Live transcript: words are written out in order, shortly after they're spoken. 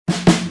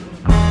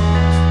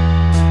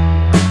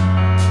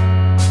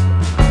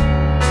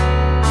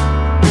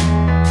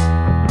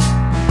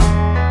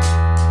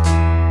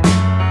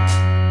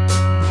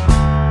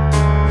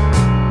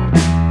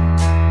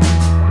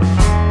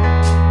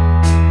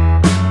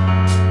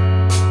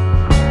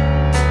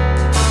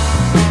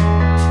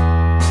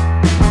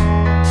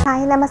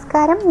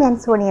നമസ്കാരം, ഞാൻ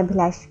സോണിയ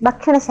അഭിലാഷ്.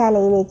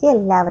 ഭക്ഷണശാലയിലേക്ക്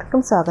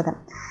എല്ലാവർക്കും സ്വാഗതം.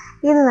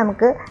 ഇത്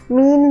നമുക്ക്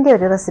മീനിൻ്റെ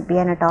ഒരു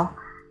റെസിപ്പിയാണ് കേട്ടോ.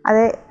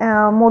 അത്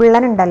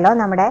മുള്ളൻ ഉണ്ടല്ലോ,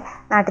 നമ്മുടെ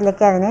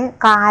നാട്ടിലേക്ക് അതിന്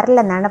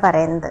കാരലെന്നാണ്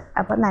പറയുന്നത്.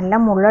 അപ്പോൾ നല്ല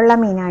മുള്ളുള്ള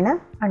മീനാണ്.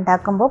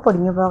 ഉണ്ടാക്കുമ്പോൾ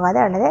പൊടിഞ്ഞു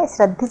പോകാതെ വളരെ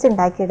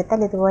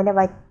ശ്രദ്ധിച്ചുണ്ടാക്കിയെടുത്താൽ ഇതുപോലെ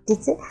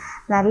വറ്റിച്ച്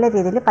നല്ല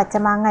രീതിയിൽ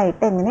പച്ചമാങ്ങ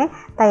ഇട്ട് എങ്ങനെ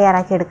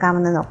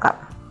തയ്യാറാക്കിയെടുക്കാമെന്ന് നോക്കാം.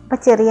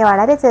 അപ്പോൾ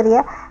വളരെ ചെറിയ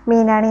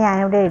മീനാണ്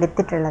ഞാനിവിടെ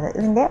എടുത്തിട്ടുള്ളത്.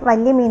 ഇതിൻ്റെ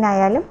വലിയ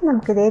മീനായാലും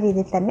നമുക്ക് ഇതേ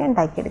രീതിയിൽ തന്നെ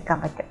ഉണ്ടാക്കിയെടുക്കാൻ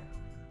പറ്റും.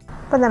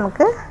 അപ്പോൾ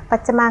നമുക്ക്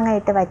പച്ചമാങ്ങ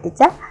ഇട്ട്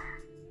വറ്റിച്ച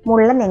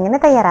മുള്ളൻ എങ്ങനെ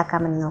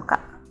തയ്യാറാക്കാമെന്ന് നോക്കാം.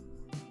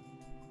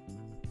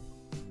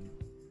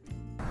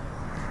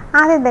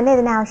 ആദ്യം തന്നെ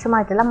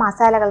ഇതിനാവശ്യമായിട്ടുള്ള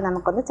മസാലകൾ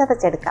നമുക്കൊന്ന്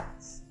ചതച്ചെടുക്കാം.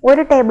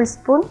 1 ടേബിൾ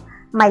സ്പൂൺ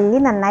മല്ലി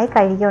നന്നായി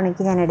കഴുകി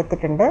ഉണക്കി ഞാൻ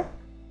എടുത്തിട്ടുണ്ട്.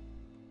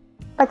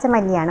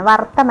 പച്ചമല്ലിയാണ്,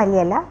 വറുത്ത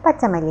മല്ലിയല്ല,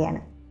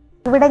 പച്ചമല്ലിയാണ്.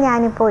 ഇവിടെ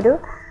ഞാനിപ്പോൾ ഒരു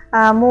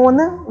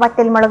 3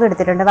 വറ്റൽമുളക്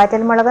എടുത്തിട്ടുണ്ട്.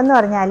 വറ്റൽമുളക് എന്ന്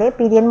പറഞ്ഞാൽ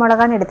പിരിയൻ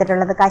മുളകാണ്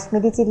എടുത്തിട്ടുള്ളത്,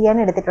 കാശ്മീരി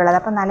ചില്ലിയാണ് എടുത്തിട്ടുള്ളത്.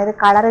 അപ്പോൾ നല്ലൊരു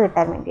കളർ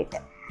കിട്ടാൻ വേണ്ടിയിട്ട്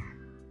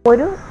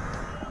 1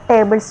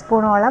 ടേബിൾ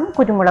സ്പൂണോളം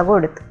കുരുമുളകും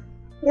എടുത്തു.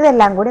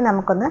 ഇതെല്ലാം കൂടി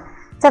നമുക്കൊന്ന്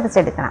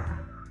ചതച്ചെടുക്കണം.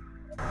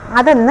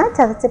 അതൊന്ന്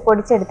ചതച്ച്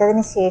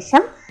പൊടിച്ചെടുത്തതിന്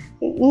ശേഷം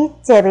ഈ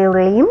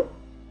ചെറിയുള്ളിയും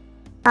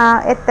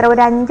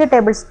ഒരു 5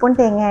 ടേബിൾ സ്പൂൺ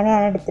തേങ്ങയാണ്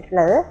ഞാൻ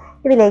എടുത്തിട്ടുള്ളത്.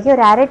 ഇതിലേക്ക്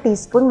ഒരു 1/2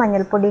 ടീസ്പൂൺ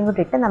മഞ്ഞൾപ്പൊടിയും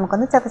കൂടി ഇട്ട്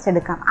നമുക്കൊന്ന്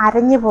ചതച്ചെടുക്കാം.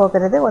 അരഞ്ഞു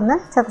പോകരുത്, ഒന്ന്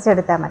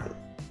ചതച്ചെടുത്താൽ മതി.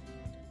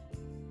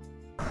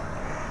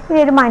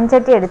 ഇനി ഒരു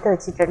മൺചട്ടി എടുത്ത്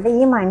വെച്ചിട്ടുണ്ട്.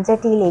 ഈ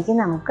മൺചട്ടിയിലേക്ക്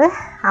നമുക്ക്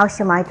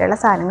ആവശ്യമായിട്ടുള്ള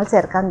സാധനങ്ങൾ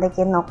ചേർക്കാം.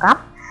 എന്തൊക്കെയെന്ന് നോക്കാം.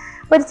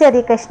 ഒരു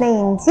ചെറിയ കഷ്ണം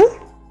ഇഞ്ചി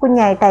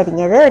കുഞ്ഞായിട്ട്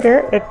അരിഞ്ഞത്, ഒരു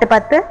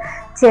 8-10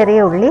 ചെറിയ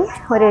ഉള്ളി,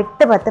 ഒരു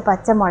 8-10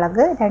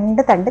 പച്ചമുളക്,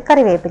 2 തണ്ട്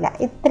കറിവേപ്പില.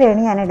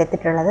 ഇത്രയാണ് ഞാൻ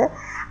എടുത്തിട്ടുള്ളത്.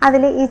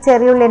 അതിൽ ഈ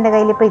ചെറിയ ഉള്ളി എൻ്റെ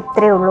കയ്യിൽ ഇപ്പോൾ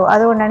ഇത്രയേ ഉള്ളൂ.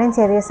 അതുകൊണ്ടാണ് ഞാൻ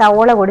ചെറിയ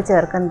സവോള കൂടി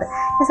ചേർക്കുന്നത്.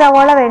 ഈ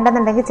സവോള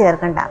വേണ്ടെന്നുണ്ടെങ്കിൽ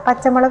ചേർക്കണ്ട.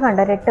 പച്ചമുളക്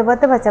കണ്ടോ, ഒരു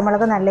 8-10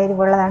 പച്ചമുളക് നല്ല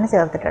എരിവുള്ളതാണ്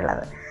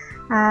ചേർത്തിട്ടുള്ളത്.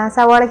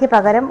 സവോളയ്ക്ക്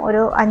പകരം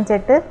ഒരു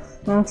 5-8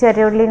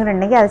 ചെറിയ ഉള്ളിയും കൂടെ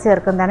ഉണ്ടെങ്കിൽ അത്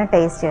ചേർക്കുന്നതാണ്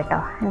ടേസ്റ്റ് കേട്ടോ.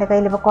 എൻ്റെ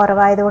കയ്യിൽ ഇപ്പോൾ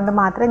കുറവായതുകൊണ്ട്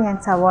മാത്രം ഞാൻ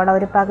സവോള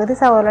ഒരു പകുതി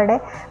സവോളയുടെ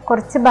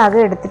കുറച്ച്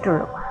ഭാഗം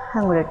എടുത്തിട്ടുള്ളൂ.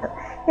 അതും കൂടി ഇട്ടു.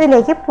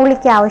 ഇതിലേക്ക്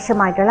പുളിക്ക്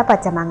ആവശ്യമായിട്ടുള്ള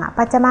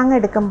പച്ചമാങ്ങ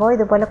എടുക്കുമ്പോൾ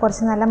ഇതുപോലെ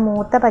കുറച്ച് നല്ല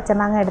മൂത്ത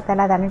പച്ചമാങ്ങ എടുത്താൽ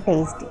അതാണ്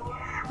ടേസ്റ്റ്.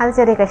 അത്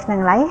ചെറിയ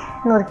കഷ്ണങ്ങളായി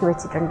നുറുക്കി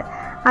വെച്ചിട്ടുണ്ട്.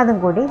 അതും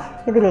കൂടി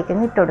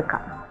ഇതിലേക്ക് ഇട്ട്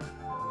കൊടുക്കാം.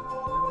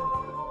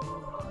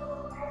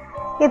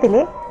 ഇതിൽ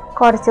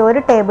കുറച്ച്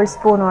 1 ടേബിൾ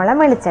സ്പൂണോളം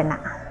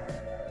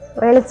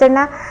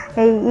വെളിച്ചെണ്ണ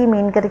ഈ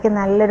മീൻ കറിക്ക്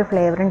നല്ലൊരു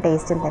ഫ്ലേവറും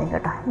ടേസ്റ്റും തരും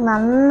കേട്ടോ.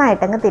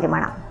 നന്നായിട്ടങ്ങ്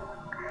തിരുമണം.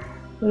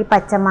 ഈ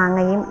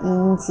പച്ചമാങ്ങയും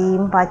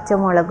ഇഞ്ചിയും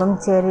പച്ചമുളകും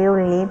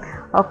ചെറിയുള്ളിയും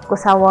ഒക്കെ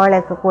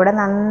സവാളയൊക്കെ കൂടെ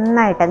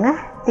നന്നായിട്ടങ്ങ്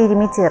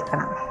തിരുമ്മി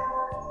ചേർക്കണം.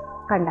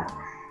 കണ്ടോ,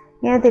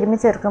 ഇങ്ങനെ തിരുമ്മി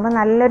ചേർക്കുമ്പോൾ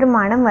നല്ലൊരു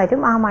മണം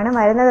വരും. ആ മണം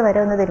വരുന്നത്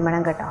വരെ ഒന്ന്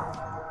തിരുമണം കേട്ടോ.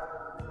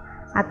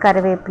 ആ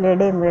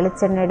കറിവേപ്പിലയുടെയും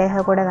വെളിച്ചെണ്ണയുടെയും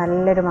ഒക്കെ കൂടെ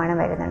നല്ലൊരു മണം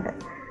വരുന്നുണ്ട്.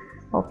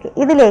 ഓക്കെ,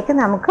 ഇതിലേക്ക്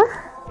നമുക്ക്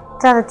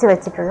ചതച്ച്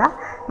വെച്ചിട്ടുള്ള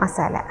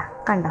മസാല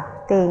കണ്ടോ,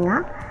 തേങ്ങ,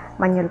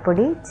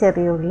 മഞ്ഞൾപ്പൊടി,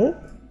 ചെറിയുള്ളി,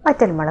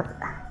 വറ്റൽമുളക്,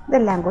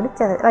 ഇതെല്ലാം കൂടി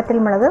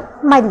വറ്റൽമുളക്,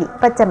 മല്ലി,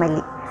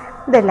 പച്ചമല്ലി,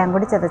 ഇതെല്ലാം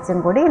കൂടി ചതച്ചും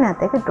കൂടി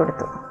ഇതിനകത്തേക്ക് ഇട്ട്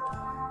കൊടുത്തു.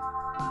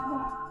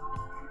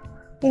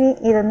 ഇനി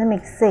ഇതൊന്ന്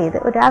മിക്സ് ചെയ്ത്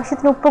ഒരു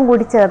ആവശ്യത്തിന് ഉപ്പും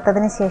കൂടി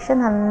ചേർത്തതിന് ശേഷം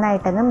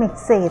നന്നായിട്ടങ്ങ്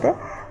മിക്സ് ചെയ്ത്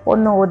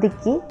ഒന്ന്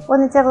ഒതുക്കി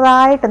ഒന്ന്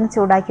ചെറുതായിട്ടൊന്ന്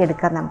ചൂടാക്കി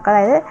എടുക്കാം നമുക്ക്.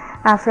 അതായത്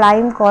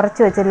ഫ്ലെയിം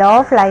കുറച്ച് വെച്ച് ലോ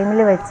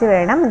ഫ്ലെയിമിൽ വെച്ച്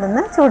വേണം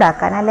ഇതൊന്ന്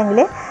ചൂടാക്കാൻ,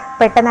 അല്ലെങ്കിൽ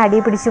പെട്ടെന്ന് അടി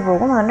പിടിച്ച്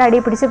പോകും. അതുകൊണ്ട് അടി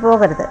പിടിച്ച്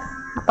പോകരുത്.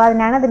 അപ്പോൾ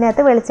അതിനാണ്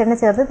അതിനകത്ത് വെളിച്ചെണ്ണ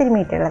ചേർത്ത്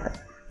തിരുമിയിട്ടുള്ളത്.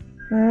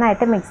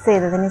 നന്നായിട്ട് മിക്സ്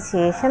ചെയ്തതിന്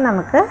ശേഷം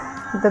നമുക്ക്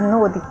ഇതൊന്ന്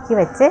ഒതുക്കി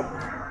വെച്ച്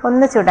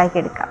ഒന്ന് ചൂടാക്കി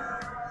എടുക്കാം.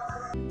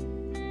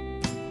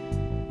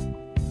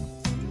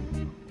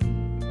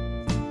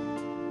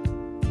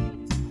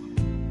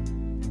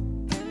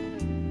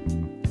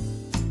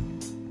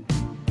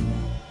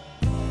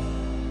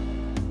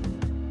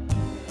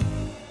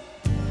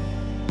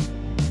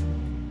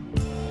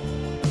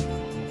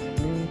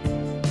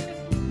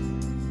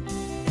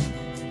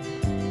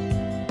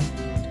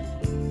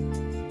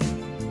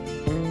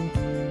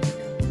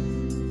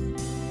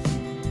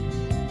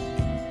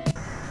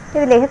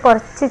 ഇതിലേക്ക്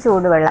കുറച്ച്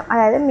ചൂടുവെള്ളം,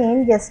 അതായത് മീൻ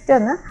ജസ്റ്റ്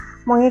ഒന്ന്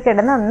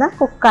മുങ്ങിക്കിടന്ന് ഒന്ന്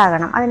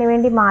കുക്കാകണം, അതിന്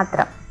വേണ്ടി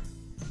മാത്രം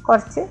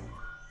കുറച്ച്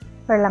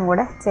വെള്ളം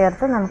കൂടെ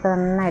ചേർത്ത് നമുക്ക്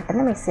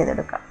നന്നായിട്ടൊന്ന് മിക്സ്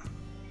ചെയ്തെടുക്കാം.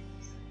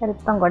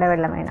 അല്പം കൂടെ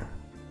വെള്ളം വേണം.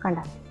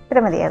 കണ്ടോ,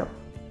 ഇത്ര മതിയാകും.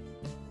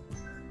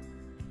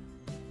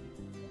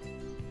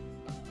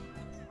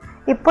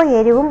 ഇപ്പോൾ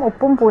എരിവും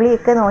ഉപ്പും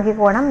പുളിയൊക്കെ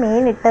നോക്കിക്കോണം.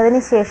 മീൻ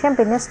ഇട്ടതിന് ശേഷം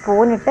പിന്നെ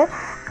സ്പൂണിട്ട്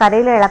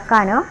കറിയിൽ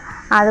ഇളക്കാനോ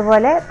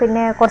അതുപോലെ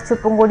പിന്നെ കുറച്ച്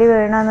ഉപ്പും കൂടി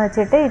വേണമെന്ന്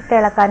വെച്ചിട്ട് ഇട്ട്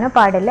ഇളക്കാനോ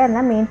പാടില്ല.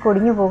 എന്നാൽ മീൻ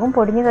പൊടിഞ്ഞു പോകും.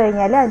 പൊടിഞ്ഞു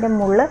കഴിഞ്ഞാൽ അതിൻ്റെ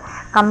മുള്ള്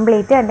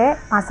കംപ്ലീറ്റ് അതിൻ്റെ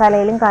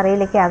മസാലയിലും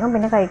കറിയിലൊക്കെ ആകും,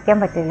 പിന്നെ കഴിക്കാൻ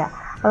പറ്റില്ല.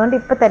 അതുകൊണ്ട്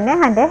ഇപ്പോൾ തന്നെ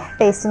അതിൻ്റെ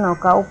ടേസ്റ്റ്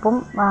നോക്കുക, ഉപ്പും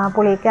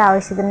പുളിയൊക്കെ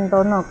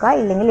ആവശ്യത്തിനുണ്ടോയെന്ന് നോക്കുക.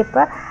 ഇല്ലെങ്കിൽ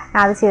ഇപ്പോൾ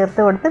അത്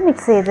ചേർത്ത് കൊടുത്ത്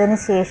മിക്സ് ചെയ്തതിന്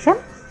ശേഷം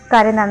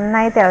കറി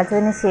നന്നായി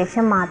തിളച്ചതിന്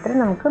ശേഷം മാത്രം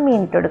നമുക്ക്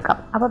മീൻ ഇട്ട് കൊടുക്കാം.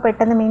 അപ്പോൾ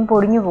പെട്ടെന്ന് മീൻ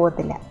പൊടിഞ്ഞു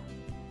പോകത്തില്ല.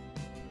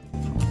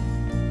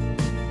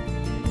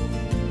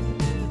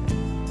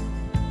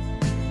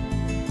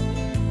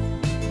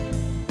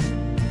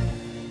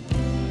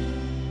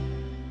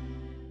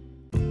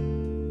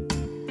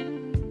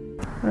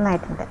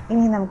 നന്നായിട്ടുണ്ട്.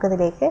 ഇനി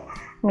നമുക്കിതിലേക്ക്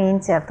മീൻ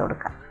ചേർത്ത്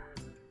കൊടുക്കാം.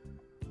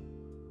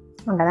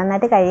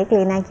 നന്നായിട്ട് കഴുകി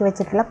ക്ലീനാക്കി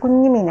വെച്ചിട്ടുള്ള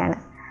കുഞ്ഞു മീനാണ്,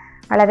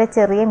 വളരെ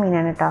ചെറിയ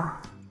മീനാണ് കേട്ടോ.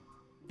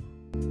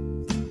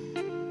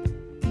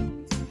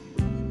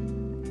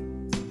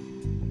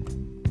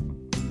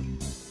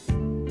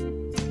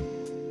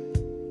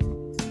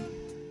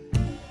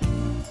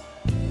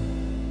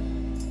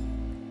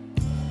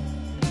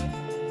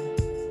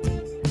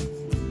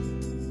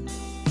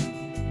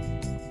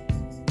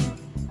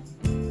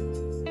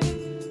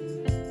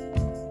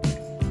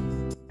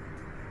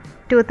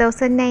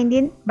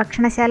 2019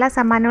 ഭക്ഷണശാല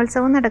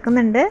സമ്മാനോത്സവം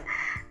നടക്കുന്നുണ്ട്.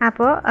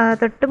 അപ്പോൾ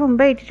തൊട്ട്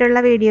മുമ്പ് ഇട്ടിട്ടുള്ള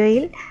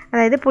വീഡിയോയിൽ,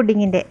 അതായത്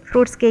പുഡിങ്ങിൻ്റെ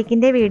ഫ്രൂട്ട്സ്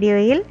കേക്കിൻ്റെ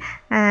വീഡിയോയിൽ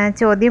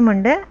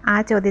ചോദ്യമുണ്ട്. ആ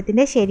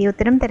ചോദ്യത്തിൻ്റെ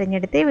ശരിയുത്തരം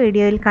തിരഞ്ഞെടുത്ത്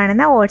വീഡിയോയിൽ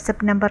കാണുന്ന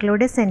വാട്സപ്പ്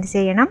നമ്പറിലൂടെ സെൻഡ്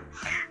ചെയ്യണം.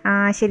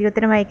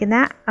 ശരിയുത്തരം അയക്കുന്ന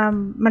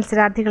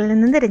മത്സരാർത്ഥികളിൽ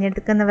നിന്ന്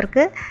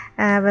തിരഞ്ഞെടുക്കുന്നവർക്ക്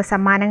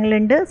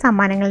സമ്മാനങ്ങളുണ്ട്.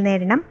 സമ്മാനങ്ങൾ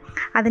നേടണം.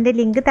 അതിൻ്റെ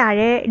ലിങ്ക്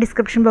താഴെ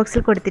ഡിസ്ക്രിപ്ഷൻ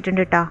ബോക്സിൽ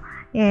കൊടുത്തിട്ടുണ്ട് കേട്ടോ.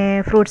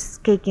 ഫ്രൂട്ട്സ്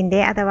കേക്കിൻ്റെ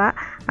അഥവാ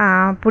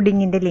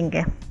പുഡിങ്ങിൻ്റെ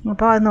ലിങ്ക്.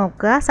 അപ്പോൾ അത്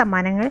നോക്കുക,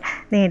 സമ്മാനങ്ങൾ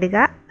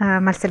നേടുക,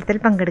 മത്സരത്തിൽ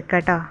പങ്കെടുക്കുക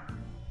കേട്ടോ.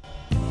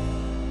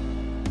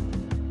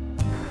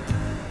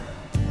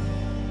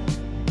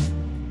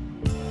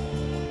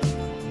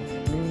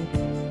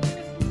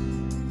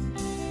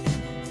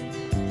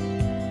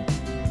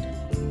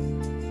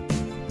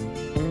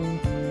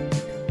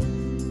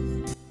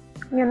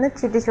 ഇനി ഒന്ന്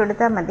ചുറ്റിച്ചു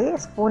കൊടുത്താൽ മതി.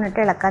 സ്പൂണിട്ട്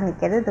ഇളക്കാൻ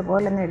നിൽക്കരുത്.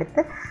 ഇതുപോലെ ഒന്ന്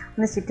എടുത്ത്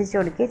ഒന്ന് ചുറ്റിച്ചു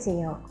കൊടുക്കുകയോ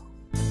ചെയ്യാമോ.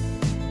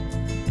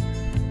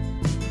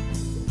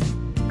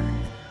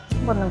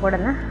 ഒന്നും കൂടെ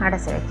ഒന്ന്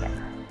അടച്ച് വയ്ക്കാം.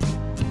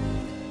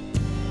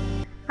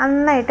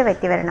 നന്നായിട്ട്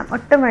വറ്റി വരണം.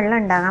 ഒട്ടും വെള്ളം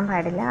ഉണ്ടാകാൻ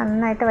പാടില്ല.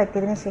 നന്നായിട്ട്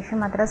വറ്റിയതിന് ശേഷം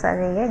മാത്രം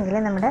സെർവ് ചെയ്യുക.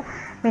 എങ്കിലും നമ്മുടെ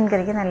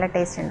മീൻകറിക്ക് നല്ല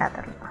ടേസ്റ്റ്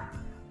ഉണ്ടാകത്തുള്ളൂ.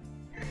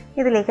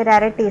 ഇതിലേക്ക് ഒരു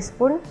 1/2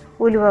 ടീസ്പൂൺ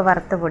ഉലുവ,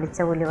 വറുത്ത്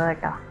പൊടിച്ച ഉലുവ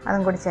കേട്ടോ,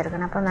 അതും കൂടി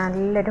ചേർക്കണം. അപ്പോൾ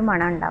നല്ലൊരു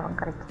മണം ഉണ്ടാവും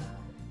കറിക്ക്.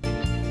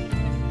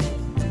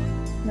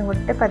 ഇതും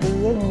കൂടി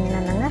പതിയെ ഇങ്ങനെ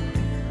ഒന്ന്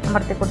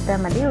അമർത്തി കൊടുത്താൽ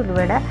മതി.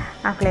 ഉലുവയുടെ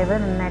ആ ഫ്ലേവർ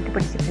നന്നായിട്ട്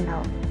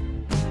പിടിച്ചിട്ടുണ്ടാവും.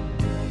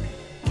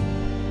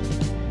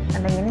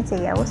 അതെങ്ങനെ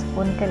ചെയ്യാവൂ,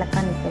 സ്പൂണിട്ട്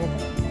ഇളക്കാൻ നിൽക്കരുത്.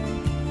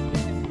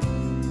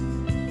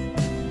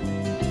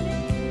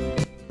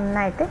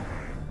 നന്നായിട്ട്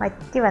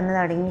വറ്റി വന്ന്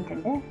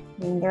തുടങ്ങിയിട്ടുണ്ട്.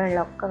 മീൻ്റെ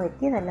വെള്ളമൊക്കെ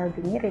വറ്റി നല്ല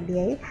ഒതുങ്ങി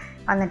റെഡിയായി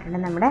വന്നിട്ടുണ്ട്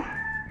നമ്മുടെ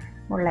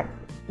മുള്ളൻ.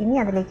 ഇനി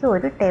അതിലേക്ക്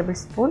 1 ടേബിൾ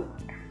സ്പൂൺ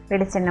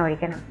വെളിച്ചെണ്ണ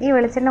ഒഴിക്കണം. ഈ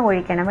വെളിച്ചെണ്ണ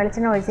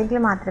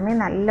ഒഴിച്ചെങ്കിൽ മാത്രമേ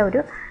നല്ലൊരു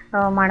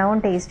മണവും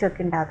ടേസ്റ്റും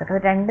ഒക്കെ ഉണ്ടാകത്തുള്ളൂ.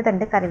 2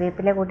 തണ്ട്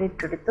കറിവേപ്പില കൂടി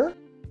ഇട്ടെടുത്തു.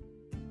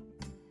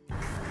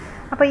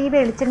 അപ്പോൾ ഈ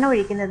വെളിച്ചെണ്ണ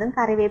ഒഴിക്കുന്നതും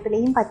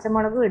കറിവേപ്പിലയും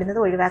പച്ചമുളകും ഇടുന്നത്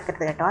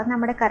ഒഴിവാക്കരുത് കേട്ടോ. അത്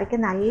നമ്മുടെ കറിക്ക്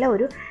നല്ല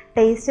ഒരു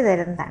ടേസ്റ്റ്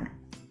തരുന്നതാണ്.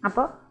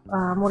 അപ്പോൾ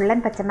മുള്ളൻ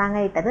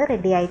പച്ചമാങ്ങ ഇട്ടത്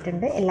റെഡി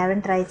ആയിട്ടുണ്ട്.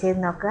 എല്ലാവരും ട്രൈ ചെയ്ത്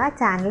നോക്കുക.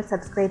 ചാനൽ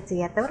സബ്സ്ക്രൈബ്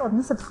ചെയ്യാത്തവർ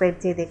ഒന്ന് സബ്സ്ക്രൈബ്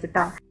ചെയ്തേക്ക്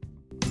കേട്ടോ.